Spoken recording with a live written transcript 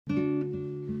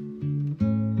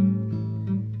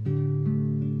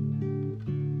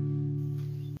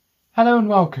Hello and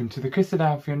welcome to the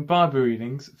Christadelphian Bible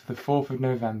readings for the 4th of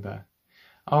November.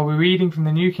 I'll be reading from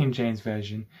the New King James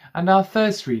Version, and our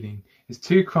first reading is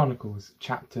 2 Chronicles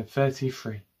chapter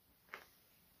 33.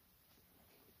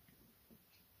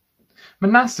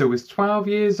 Manasseh was 12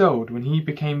 years old when he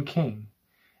became king,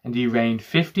 and he reigned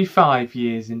 55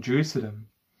 years in Jerusalem.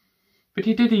 But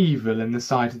he did evil in the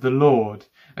sight of the Lord,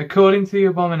 according to the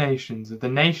abominations of the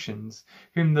nations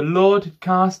whom the Lord had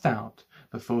cast out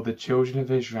before the children of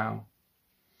Israel.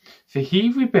 For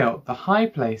he rebuilt the high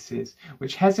places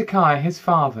which Hezekiah his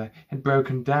father had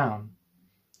broken down.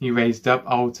 He raised up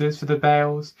altars for the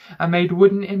Baals, and made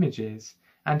wooden images,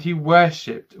 and he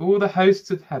worshipped all the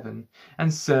hosts of heaven,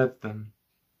 and served them.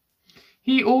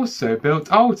 He also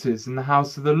built altars in the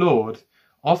house of the Lord,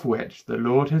 of which the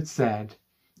Lord had said,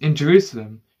 "In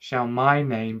Jerusalem shall my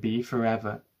name be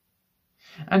forever."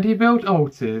 And he built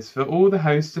altars for all the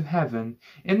hosts of heaven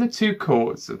in the 2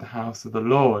 courts of the house of the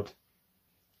Lord.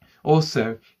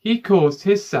 Also he caused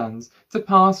his sons to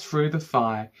pass through the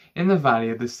fire in the valley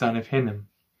of the son of Hinnom.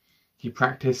 He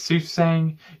practiced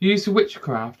soothsaying, used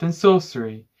witchcraft and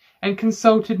sorcery, and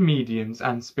consulted mediums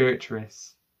and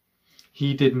spiritualists.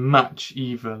 He did much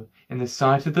evil in the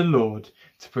sight of the Lord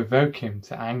to provoke him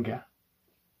to anger.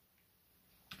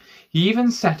 He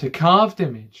even set a carved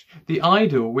image, the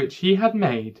idol which he had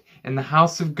made in the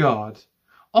house of God,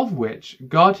 of which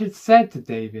God had said to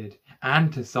David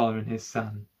and to Solomon his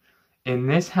son, "In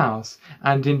this house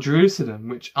and in Jerusalem,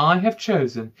 which I have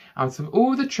chosen out of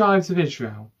all the tribes of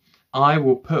Israel, I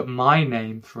will put my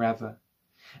name forever.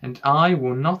 And I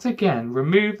will not again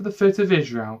remove the foot of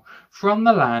Israel from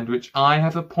the land which I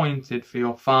have appointed for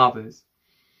your fathers,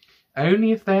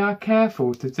 only if they are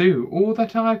careful to do all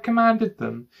that I have commanded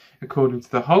them, according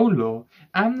to the whole law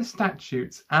and the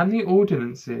statutes and the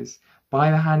ordinances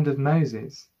by the hand of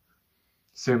Moses."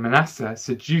 So Manasseh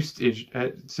seduced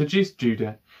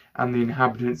Judah and the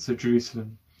inhabitants of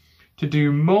Jerusalem to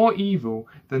do more evil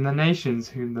than the nations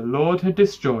whom the Lord had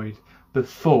destroyed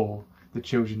before the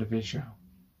children of Israel.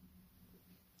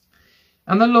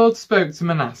 And the Lord spoke to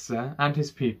Manasseh and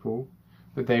his people,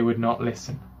 but they would not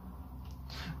listen.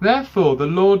 Therefore the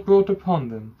Lord brought upon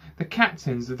them the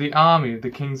captains of the army of the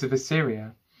kings of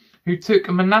Assyria, who took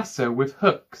Manasseh with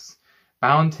hooks,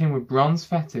 bound him with bronze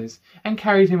fetters, and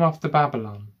carried him off to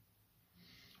Babylon.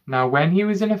 Now when he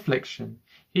was in affliction,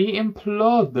 he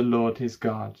implored the Lord his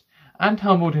God, and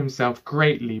humbled himself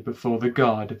greatly before the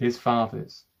God of his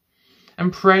fathers,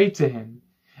 and prayed to him,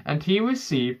 and he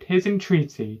received his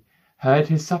entreaty, heard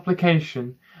his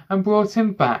supplication, and brought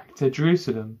him back to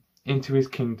Jerusalem into his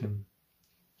kingdom.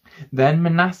 Then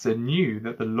Manasseh knew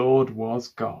that the Lord was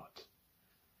God.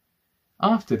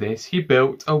 After this he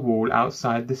built a wall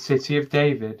outside the city of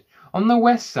David, on the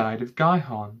west side of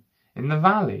Gihon, in the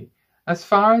valley, as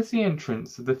far as the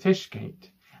entrance of the fish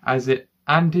gate,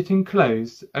 and it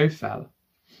enclosed Ophel,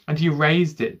 and he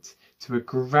raised it to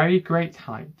a very great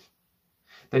height.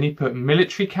 Then he put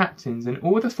military captains in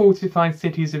all the fortified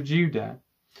cities of Judah.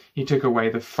 He took away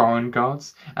the foreign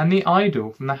gods and the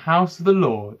idol from the house of the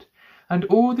Lord, and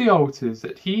all the altars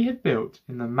that he had built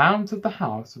in the mount of the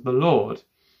house of the Lord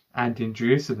and in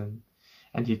Jerusalem,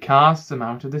 and he cast them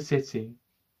out of the city.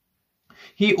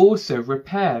 He also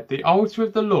repaired the altar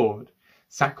of the Lord,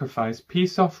 sacrificed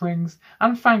peace offerings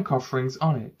and thank offerings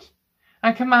on it,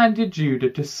 and commanded Judah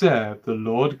to serve the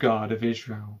Lord God of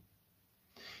Israel.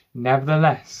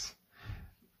 Nevertheless,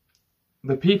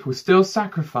 the people still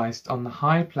sacrificed on the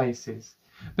high places,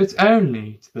 but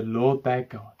only to the Lord their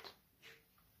God.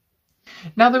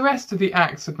 Now the rest of the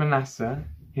acts of Manasseh,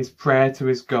 his prayer to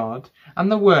his God, and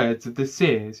the words of the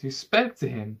seers who spoke to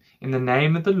him in the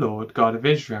name of the Lord God of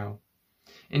Israel,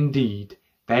 indeed,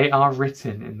 they are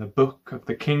written in the book of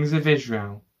the kings of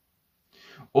Israel.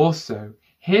 Also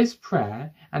his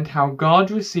prayer, and how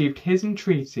God received his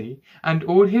entreaty, and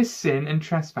all his sin and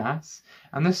trespass,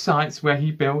 and the sites where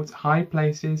he built high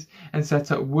places, and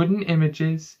set up wooden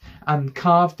images and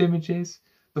carved images,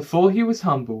 before he was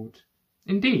humbled.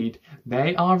 Indeed,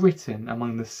 they are written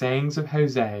among the sayings of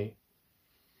Hosea.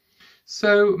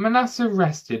 So Manasseh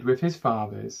rested with his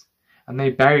fathers, and they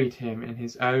buried him in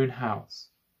his own house.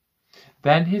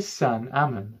 Then his son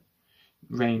Amon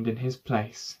reigned in his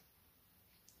place.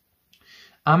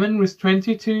 Amon was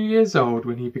 22 years old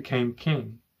when he became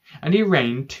king, and he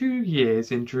reigned 2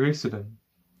 years in Jerusalem.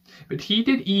 But he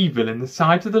did evil in the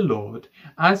sight of the Lord,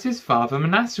 as his father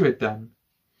Manasseh had done.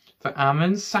 For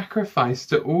Amon sacrificed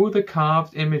to all the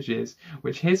carved images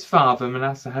which his father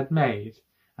Manasseh had made,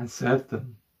 and served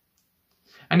them.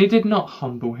 And he did not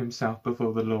humble himself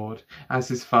before the Lord, as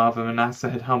his father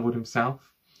Manasseh had humbled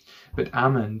himself, but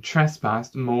Amon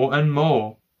trespassed more and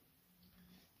more.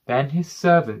 Then his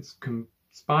servants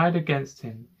conspired against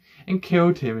him and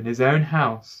killed him in his own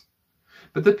house.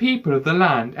 But the people of the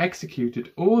land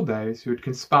executed all those who had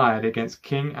conspired against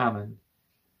King Amon.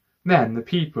 Then the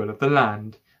people of the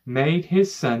land made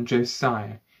his son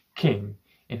Josiah king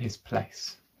in his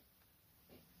place.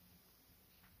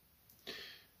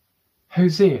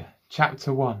 Hosea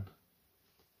chapter 1.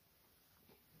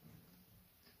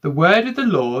 The word of the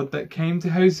Lord that came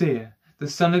to Hosea the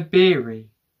son of Beeri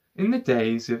in the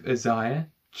days of Uzziah,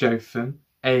 Jotham,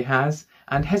 Ahaz,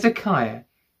 and Hezekiah,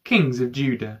 kings of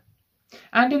Judah,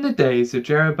 and in the days of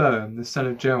Jeroboam the son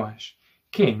of Joash,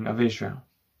 king of Israel.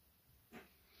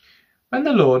 When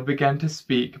the Lord began to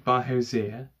speak by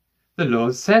Hosea, the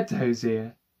Lord said to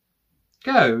Hosea,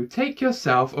 Go, take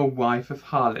yourself a wife of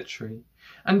harlotry,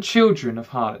 and children of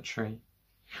harlotry,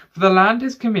 for the land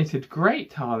has committed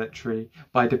great harlotry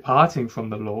by departing from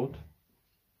the Lord.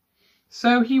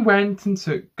 So he went and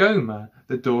took Gomer,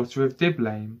 the daughter of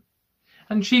Diblaim,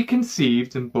 and she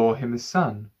conceived and bore him a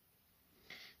son.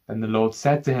 Then the Lord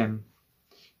said to him,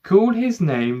 Call his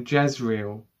name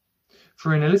Jezreel,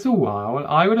 for in a little while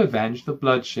I will avenge the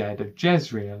bloodshed of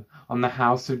Jezreel on the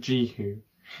house of Jehu,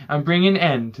 and bring an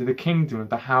end to the kingdom of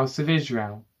the house of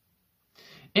Israel.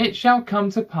 It shall come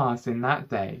to pass in that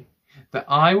day that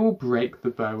I will break the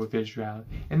bow of Israel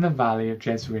in the valley of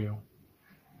Jezreel.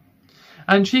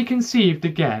 And she conceived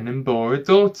again and bore a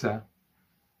daughter.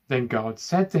 Then God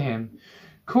said to him,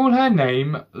 Call her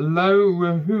name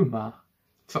Lo-ruhamah,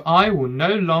 for I will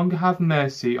no longer have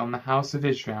mercy on the house of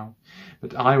Israel,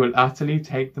 but I will utterly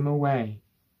take them away.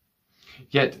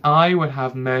 Yet I will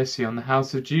have mercy on the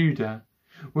house of Judah,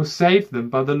 will save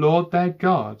them by the Lord their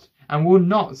God, and will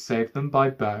not save them by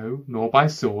bow, nor by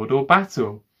sword or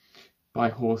battle, by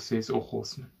horses or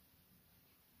horsemen.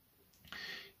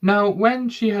 Now when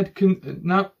she had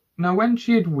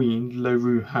weaned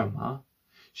Lo-ruhamah,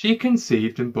 she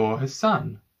conceived and bore her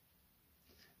son.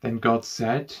 Then God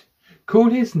said, Call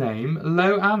his name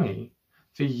Lo-ammi,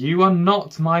 for you are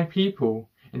not my people,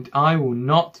 and I will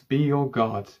not be your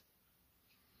God.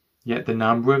 Yet the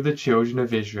number of the children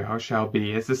of Israel shall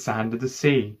be as the sand of the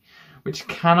sea, which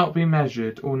cannot be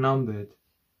measured or numbered.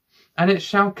 And it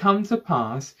shall come to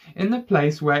pass in the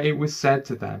place where it was said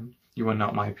to them, You are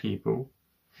not my people,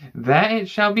 there it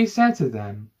shall be said to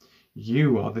them,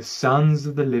 You are the sons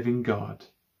of the living God.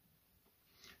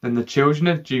 Then the children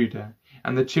of Judah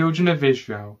and the children of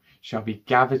Israel shall be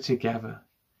gathered together,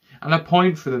 and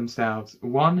appoint for themselves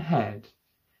one head,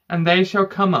 and they shall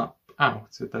come up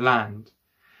out of the land,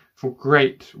 for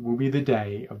great will be the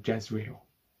day of Jezreel.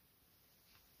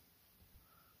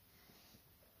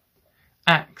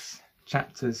 Acts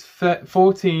chapters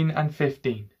 14 and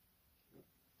 15.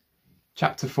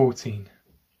 Chapter 14.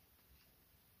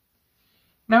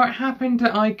 Now it happened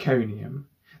at Iconium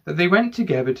that they went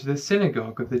together to the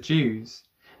synagogue of the Jews,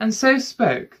 and so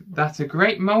spoke that a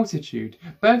great multitude,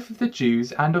 both of the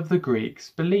Jews and of the Greeks,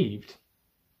 believed.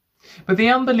 But the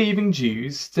unbelieving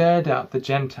Jews stirred up the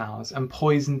Gentiles and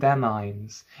poisoned their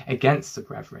minds against the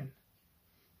brethren.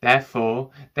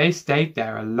 Therefore they stayed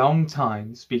there a long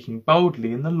time, speaking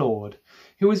boldly in the Lord,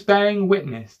 who was bearing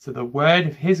witness to the word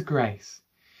of his grace,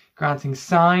 granting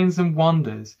signs and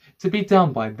wonders to be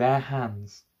done by their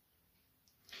hands.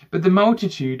 But the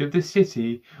multitude of the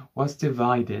city was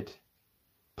divided.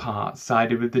 Part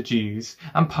sided with the Jews,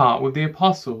 and part with the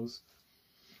apostles.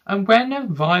 And when a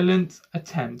violent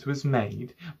attempt was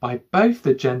made by both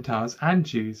the Gentiles and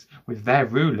Jews with their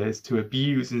rulers to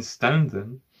abuse and stone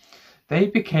them, they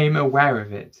became aware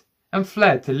of it, and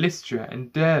fled to Lystra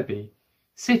and Derbe,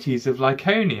 cities of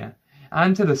Lycaonia,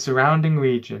 and to the surrounding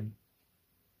region.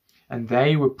 And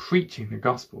they were preaching the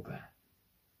gospel there.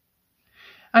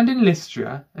 And in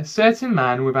Lystra a certain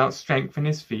man without strength in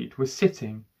his feet was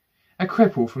sitting, a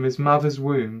cripple from his mother's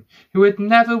womb, who had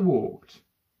never walked.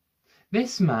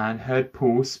 This man heard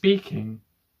Paul speaking.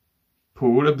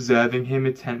 Paul, observing him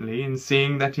intently and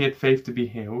seeing that he had faith to be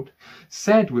healed,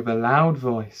 said with a loud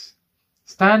voice,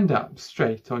 Stand up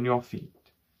straight on your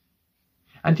feet.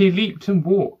 And he leaped and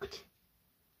walked.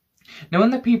 Now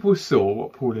when the people saw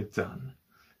what Paul had done,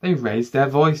 they raised their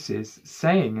voices,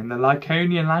 saying in the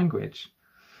Lycaonian language,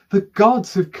 The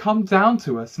gods have come down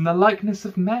to us in the likeness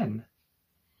of men.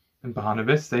 And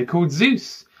Barnabas they called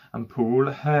Zeus, and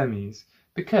Paul Hermes,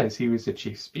 because he was the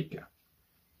chief speaker.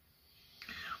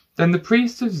 Then the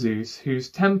priests of Zeus, whose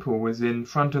temple was in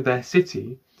front of their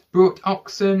city, brought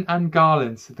oxen and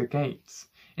garlands to the gates,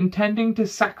 intending to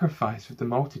sacrifice with the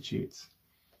multitudes.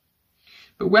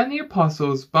 But when the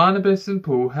apostles Barnabas and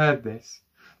Paul heard this,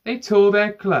 they tore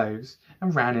their clothes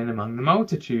and ran in among the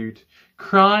multitude,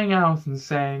 crying out and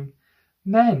saying,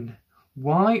 Men,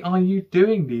 "Why are you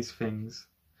doing these things?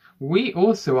 We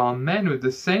also are men with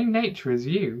the same nature as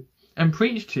you, and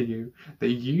preach to you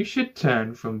that you should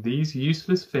turn from these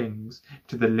useless things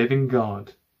to the living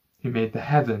God, who made the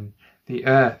heaven, the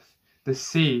earth, the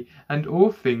sea, and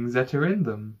all things that are in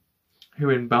them, who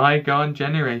in bygone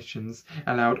generations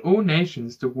allowed all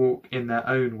nations to walk in their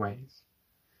own ways.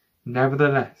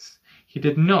 Nevertheless, he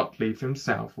did not leave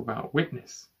himself without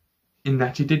witness, in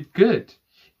that he did good,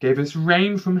 gave us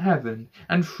rain from heaven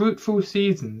and fruitful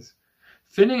seasons,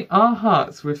 filling our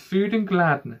hearts with food and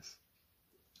gladness."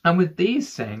 And with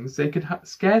these sayings they could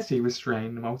scarcely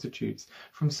restrain the multitudes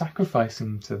from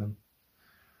sacrificing to them.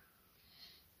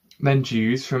 Then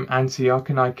Jews from Antioch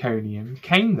and Iconium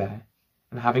came there,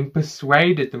 and having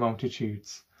persuaded the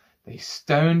multitudes, they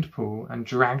stoned Paul and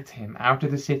dragged him out of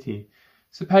the city,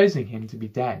 supposing him to be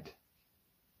dead.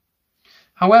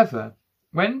 However,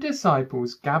 when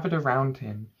disciples gathered around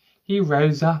him, he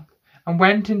rose up and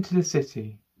went into the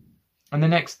city, and the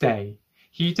next day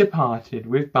he departed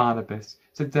with Barnabas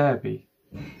to Derbe.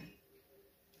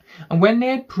 And when they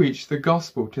had preached the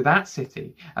gospel to that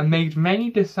city and made many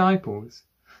disciples,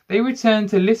 they returned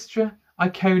to Lystra,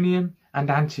 Iconium, and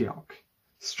Antioch,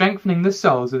 strengthening the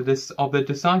souls of the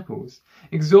disciples,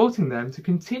 exhorting them to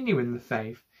continue in the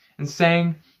faith, and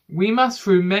saying, "We must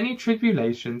through many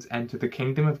tribulations enter the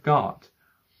kingdom of God."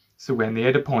 So when they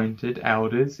had appointed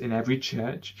elders in every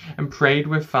church, and prayed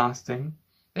with fasting,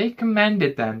 they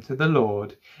commended them to the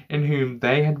Lord, in whom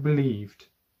they had believed.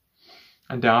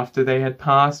 And after they had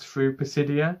passed through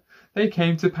Pisidia, they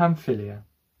came to Pamphylia.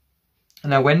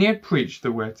 And now when they had preached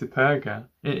the word to Perga,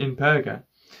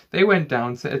 they went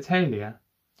down to Attalia.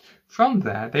 From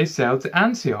there they sailed to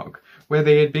Antioch, where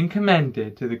they had been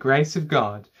commended to the grace of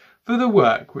God for the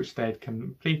work which they had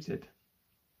completed.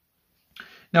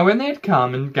 Now when they had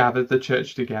come and gathered the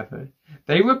church together,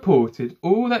 they reported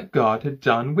all that God had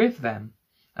done with them,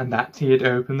 and that he had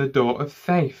opened the door of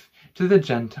faith to the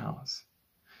Gentiles.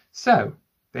 So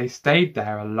they stayed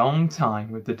there a long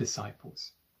time with the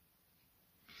disciples.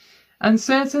 And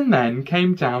certain men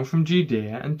came down from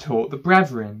Judea and taught the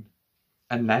brethren,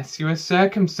 "Unless you are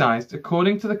circumcised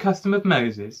according to the custom of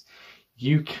Moses,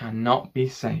 you cannot be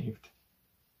saved."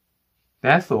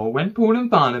 Therefore, when Paul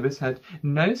and Barnabas had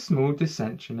no small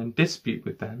dissension and dispute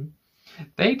with them,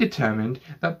 they determined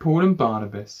that Paul and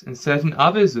Barnabas and certain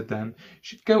others of them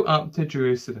should go up to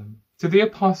Jerusalem to the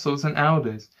apostles and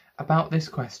elders about this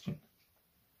question.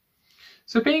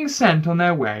 So being sent on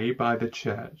their way by the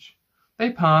church,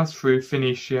 they passed through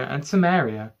Phoenicia and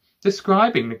Samaria,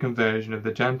 describing the conversion of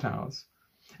the Gentiles,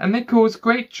 and they caused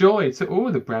great joy to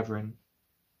all the brethren.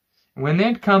 And when they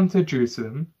had come to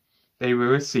Jerusalem, they were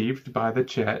received by the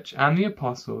church and the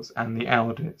apostles and the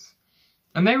elders,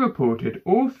 and they reported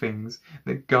all things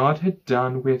that God had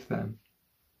done with them.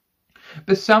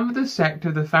 But some of the sect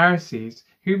of the Pharisees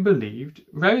who believed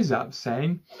rose up,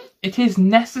 saying, "It is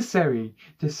necessary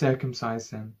to circumcise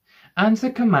them, and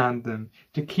to command them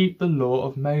to keep the law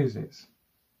of Moses."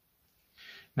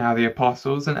 Now the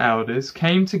apostles and elders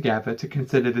came together to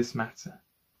consider this matter.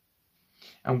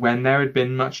 And when there had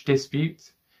been much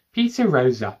dispute, Peter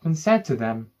rose up and said to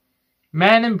them,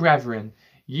 "Men and brethren,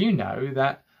 you know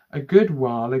that a good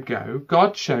while ago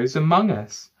God chose among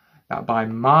us, that by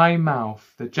my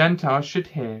mouth the Gentiles should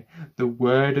hear the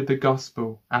word of the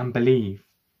gospel and believe.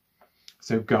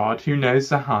 So God, who knows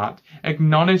the heart,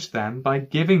 acknowledged them by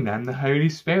giving them the Holy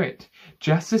Spirit,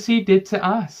 just as he did to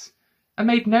us, and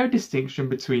made no distinction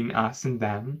between us and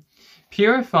them,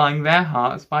 purifying their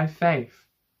hearts by faith.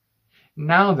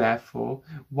 Now therefore,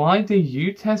 why do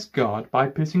you test God by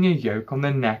putting a yoke on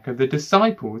the neck of the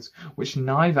disciples, which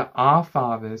neither our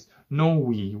fathers nor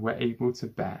we were able to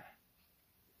bear?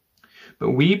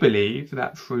 But we believe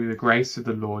that through the grace of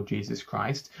the Lord Jesus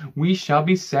Christ, we shall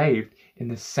be saved in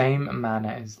the same manner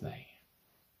as they."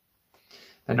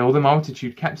 Then all the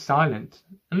multitude kept silent,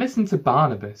 and listened to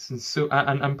Barnabas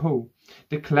and Paul,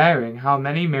 declaring how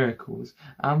many miracles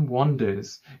and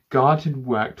wonders God had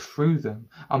worked through them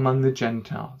among the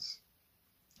Gentiles.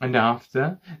 And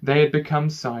after they had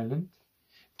become silent,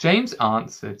 James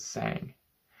answered, saying,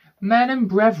 "Men and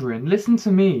brethren, listen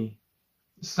to me.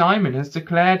 Simon has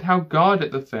declared how God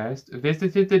at the first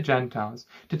visited the Gentiles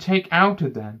to take out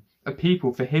of them a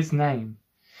people for his name.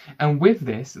 And with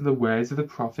this the words of the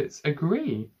prophets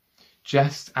agree,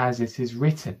 just as it is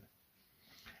written,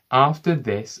 'After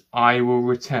this I will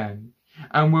return,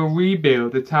 and will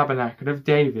rebuild the tabernacle of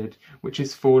David, which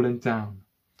is fallen down.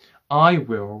 I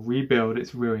will rebuild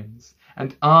its ruins,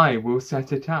 and I will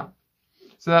set it up,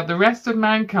 so that the rest of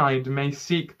mankind may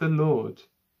seek the Lord.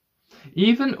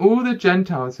 even all the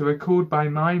Gentiles who are called by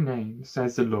my name,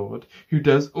 says the Lord, who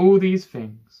does all these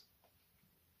things.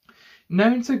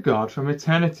 Known to God from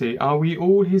eternity are we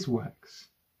all his works.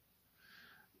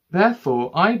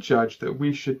 Therefore I judge that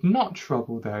we should not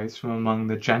trouble those from among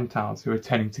the Gentiles who are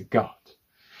turning to God,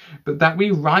 but that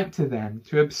we write to them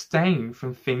to abstain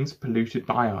from things polluted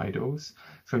by idols,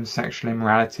 from sexual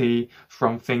immorality,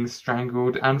 from things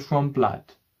strangled, and from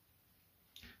blood.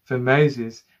 For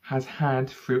Moses has had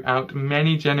throughout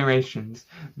many generations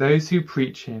those who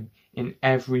preach him in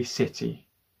every city,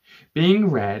 being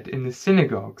read in the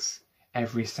synagogues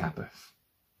every Sabbath.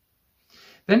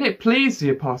 Then it pleased the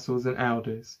apostles and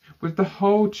elders with the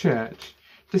whole church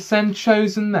to send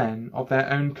chosen men of their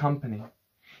own company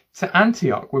to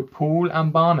Antioch with Paul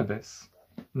and Barnabas,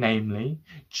 namely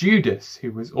Judas,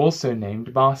 who was also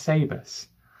named Barsabas,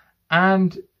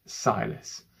 and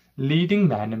Silas, leading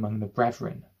men among the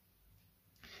brethren.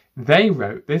 They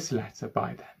wrote this letter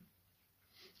by them,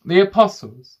 the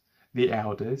apostles, the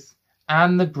elders,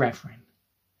 and the brethren,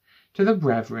 to the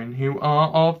brethren who are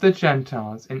of the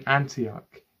Gentiles in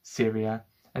Antioch, Syria,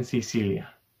 and Cilicia.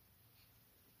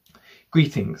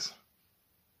 Greetings.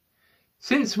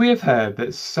 Since we have heard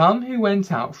that some who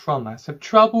went out from us have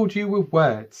troubled you with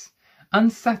words,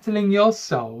 unsettling your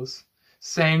souls,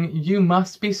 saying you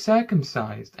must be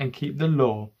circumcised and keep the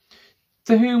law,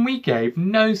 to whom we gave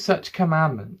no such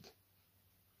commandment,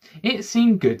 it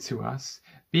seemed good to us,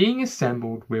 being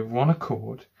assembled with one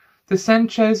accord, to send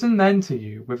chosen men to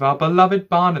you with our beloved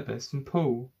Barnabas and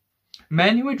Paul,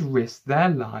 men who had risked their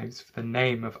lives for the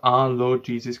name of our Lord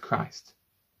Jesus Christ.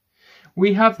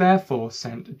 We have therefore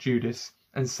sent Judas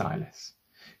and Silas,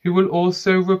 who will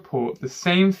also report the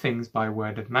same things by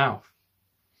word of mouth.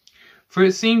 For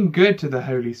it seemed good to the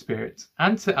Holy Spirit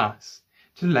and to us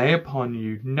to lay upon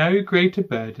you no greater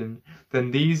burden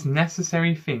than these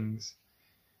necessary things,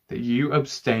 that you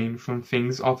abstain from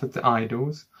things offered to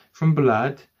idols, from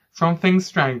blood, from things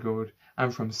strangled,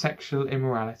 and from sexual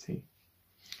immorality.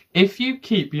 If you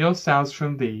keep yourselves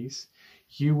from these,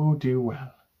 you will do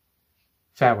well.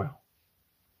 Farewell.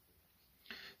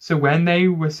 So when they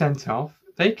were sent off,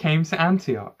 they came to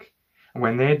Antioch, and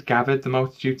when they had gathered the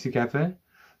multitude together,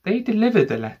 they delivered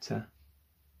the letter.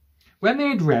 When they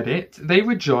had read it, they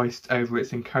rejoiced over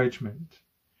its encouragement.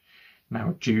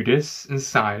 Now Judas and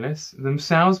Silas,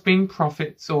 themselves being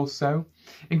prophets also,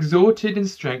 exhorted and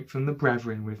strengthened the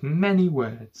brethren with many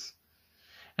words.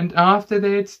 And after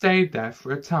they had stayed there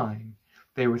for a time,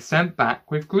 they were sent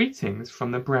back with greetings from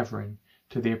the brethren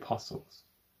to the apostles.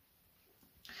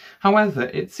 However,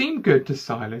 it seemed good to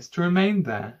Silas to remain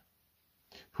there.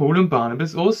 Paul and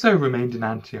Barnabas also remained in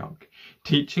Antioch,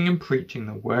 teaching and preaching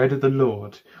the word of the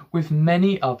Lord, with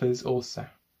many others also.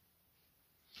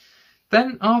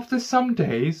 Then after some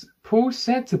days, Paul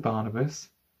said to Barnabas,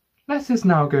 "Let us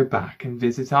now go back and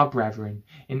visit our brethren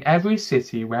in every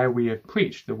city where we have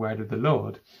preached the word of the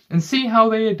Lord, and see how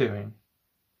they are doing."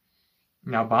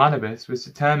 Now Barnabas was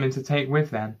determined to take with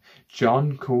them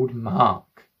John called Mark.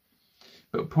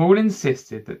 But Paul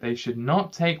insisted that they should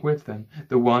not take with them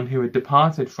the one who had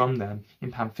departed from them in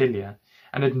Pamphylia,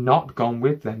 and had not gone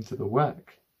with them to the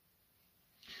work.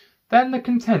 Then the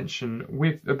contention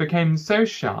became so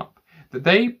sharp that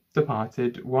they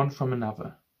departed one from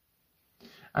another.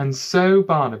 And so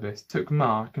Barnabas took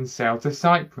Mark and sailed to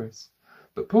Cyprus,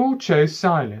 but Paul chose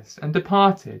Silas and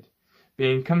departed,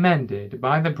 being commended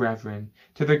by the brethren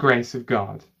to the grace of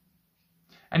God.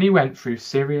 And he went through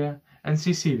Syria and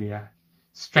Cilicia,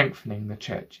 strengthening the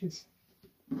churches.